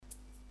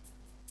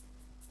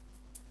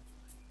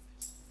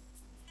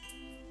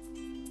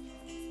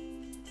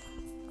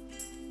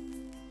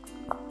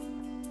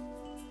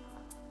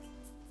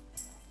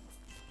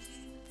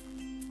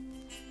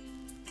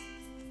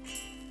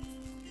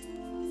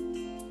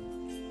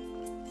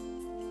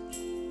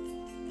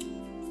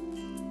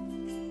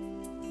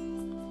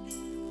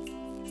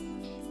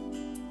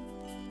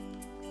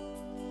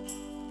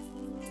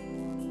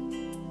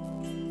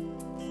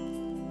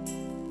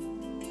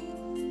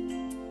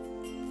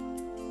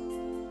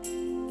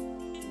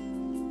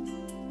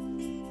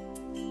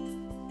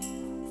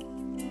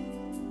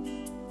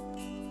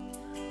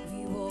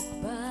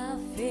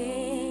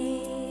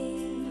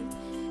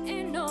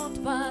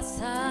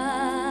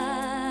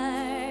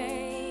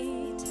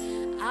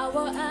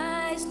Our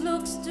eyes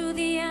looks to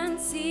the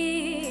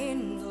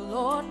unseen, the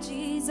Lord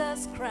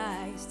Jesus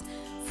Christ,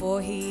 for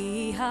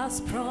He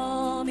has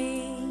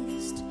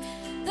promised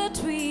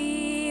that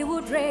we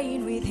would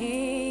reign with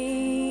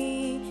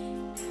Him.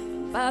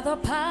 But the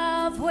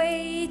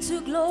pathway to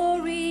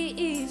glory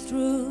is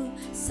through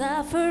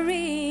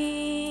suffering.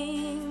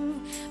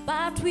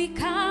 But we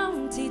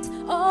count it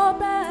all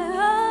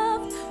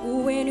blessed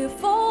when you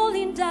fall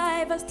in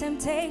diverse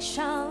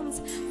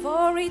temptations,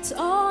 for it's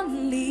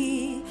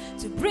only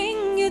to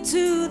bring you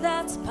to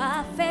that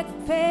perfect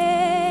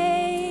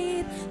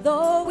faith.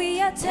 Though we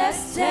are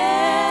tested,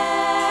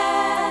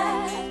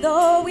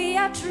 though we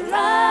are tried,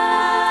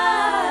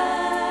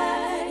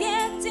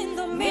 yet in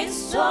the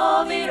midst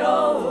of it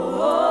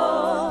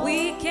all,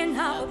 we can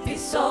have a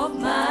peace of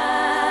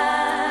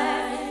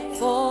mind.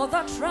 For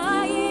the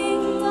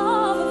trying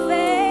of the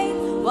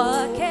faith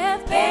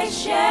worketh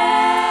patience,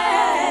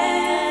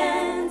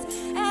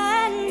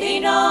 and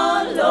in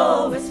all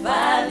lowest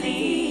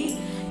valley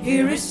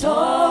He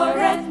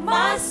restoreth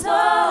my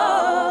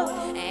soul,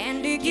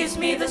 and He gives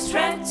me the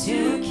strength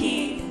to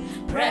keep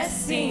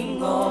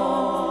pressing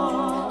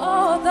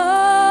on.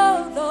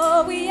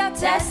 Though we are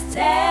tested,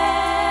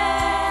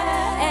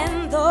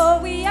 and though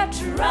we are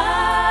tried,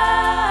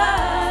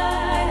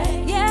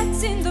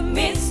 yet in the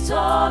midst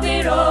of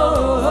it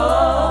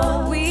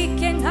all, we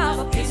can have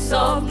a peace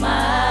of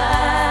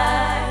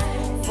mind.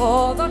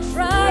 For the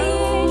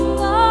trying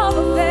of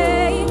the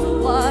faith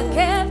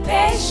worketh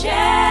patience,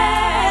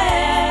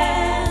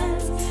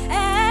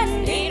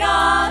 and in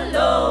our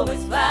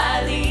lowest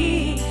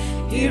valley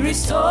He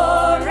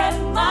restoreth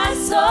my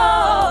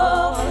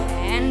soul,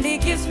 and He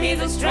gives me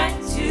the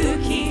strength to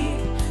keep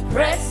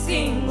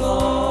pressing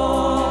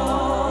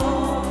on.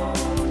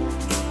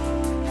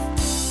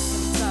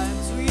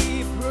 Sometimes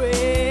we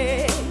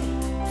pray,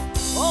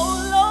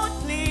 oh Lord,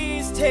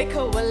 please take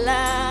our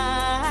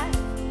life.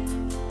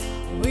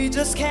 We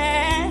just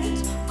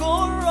can't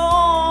go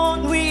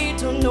wrong, we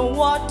don't know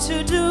what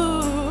to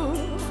do.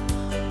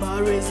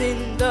 But it's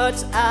in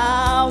that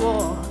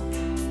hour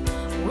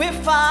we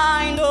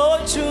find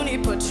old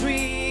juniper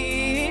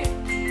tree,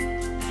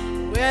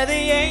 where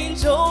the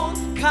angel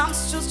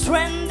comes to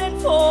strengthen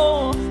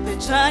for the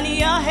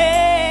journey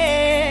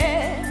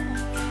ahead.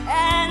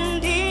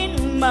 And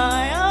in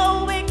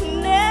my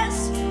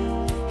weakness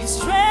His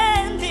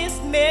strength is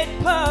made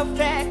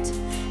perfect,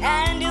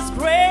 and His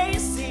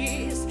grace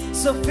is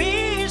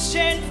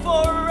sufficient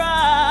for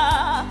us.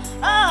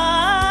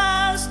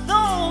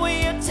 Though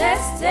we are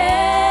tested,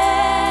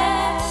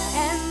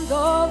 and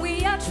though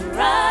we are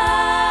tried,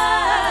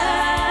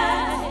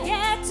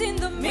 yet in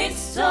the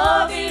midst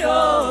of it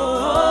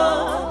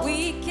all,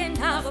 we can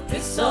have a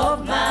peace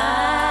of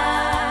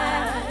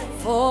mind.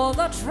 For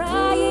the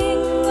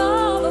trying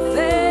of the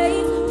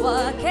faith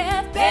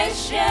worketh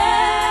patience,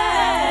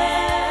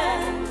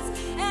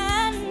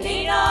 and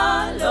in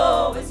our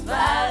lowest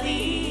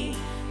valley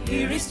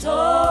He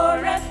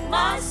restoreth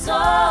my soul,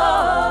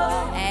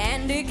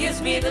 and He gives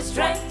me the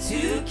strength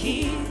to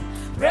keep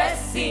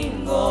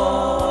pressing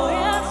on.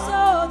 Yes,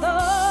 so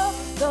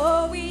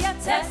though we are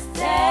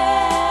tested,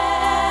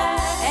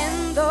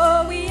 and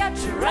though we are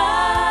tried,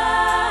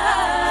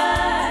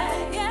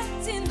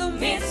 yet in the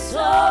midst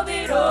of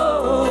it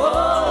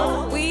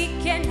all, we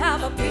can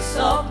have a peace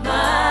of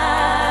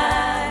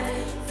mind.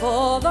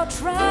 For the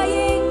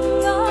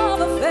trying of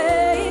the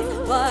faith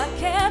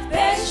worketh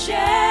patience,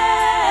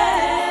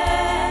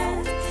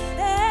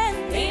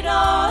 and in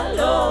our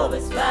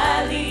lowest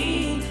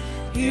valley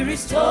He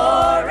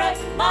restoreth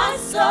my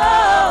soul,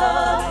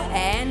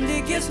 and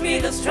He gives me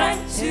the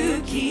strength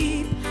to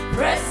keep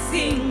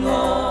pressing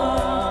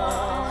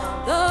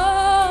on.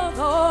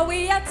 Though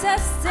we are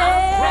tested,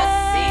 I'm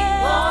pressing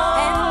on,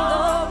 and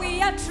though we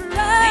are tried,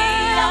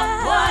 the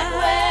upward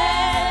way,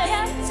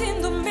 yet in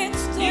the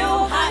midst of new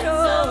heights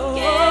of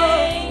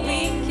gain,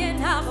 we can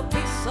have a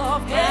peace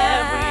of mind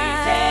every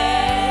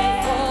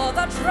day. For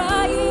the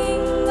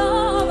trying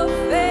of the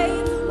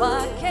faith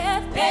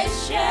worketh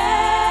patience,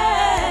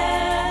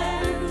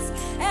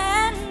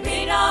 and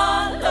in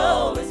our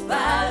lowest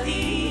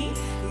valley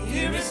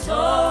He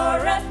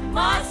restoreth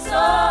my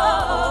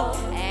soul,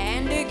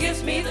 and He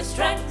gives me the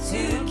strength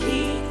to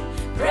keep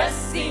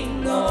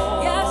pressing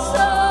on. Yes,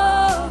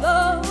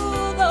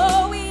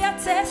 though we are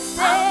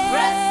tested, I'm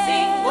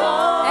pressing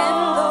on, and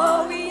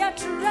though we are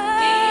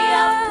tried, the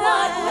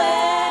upward way,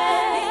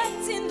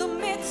 yet in the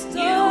midst of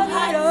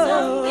it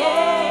all,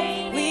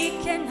 we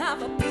can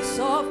have a peace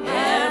of mind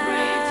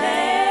every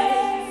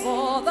day.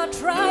 For the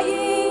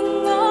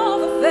trying of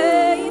the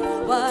faith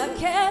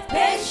worketh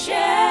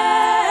patience,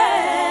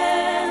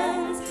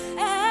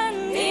 and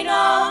in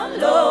our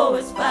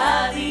lowest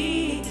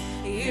valley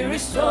He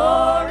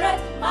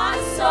restoreth my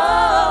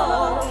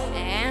soul,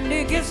 and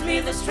He gives me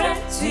the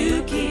strength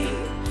to keep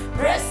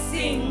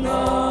pressing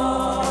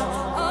on.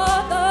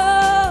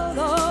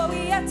 Though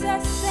we are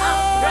tested,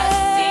 I'm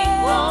pressing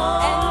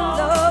on, and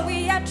though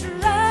we are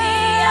tried, the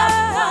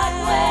upward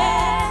way,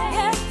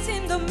 yet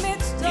in the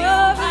midst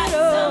of it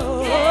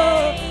all,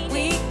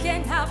 we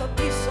can have a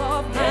peace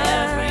of mind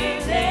every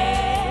day.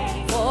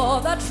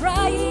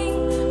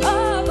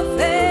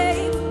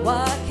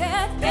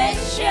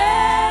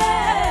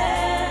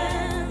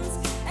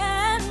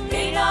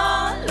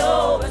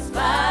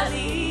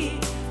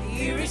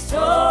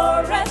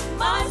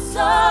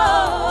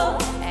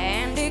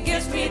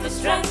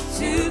 strength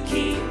to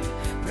keep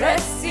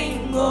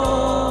pressing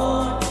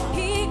on.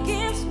 He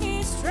gives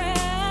me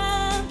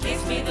strength,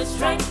 gives me the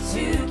strength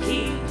to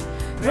keep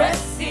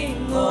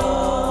pressing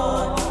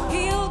on.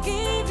 He'll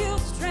give you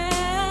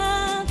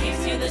strength,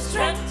 gives you the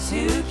strength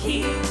to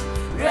keep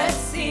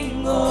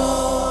pressing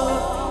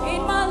on.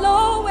 In my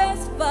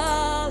lowest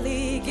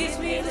valley, gives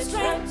me the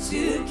strength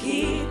to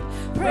keep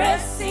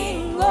pressing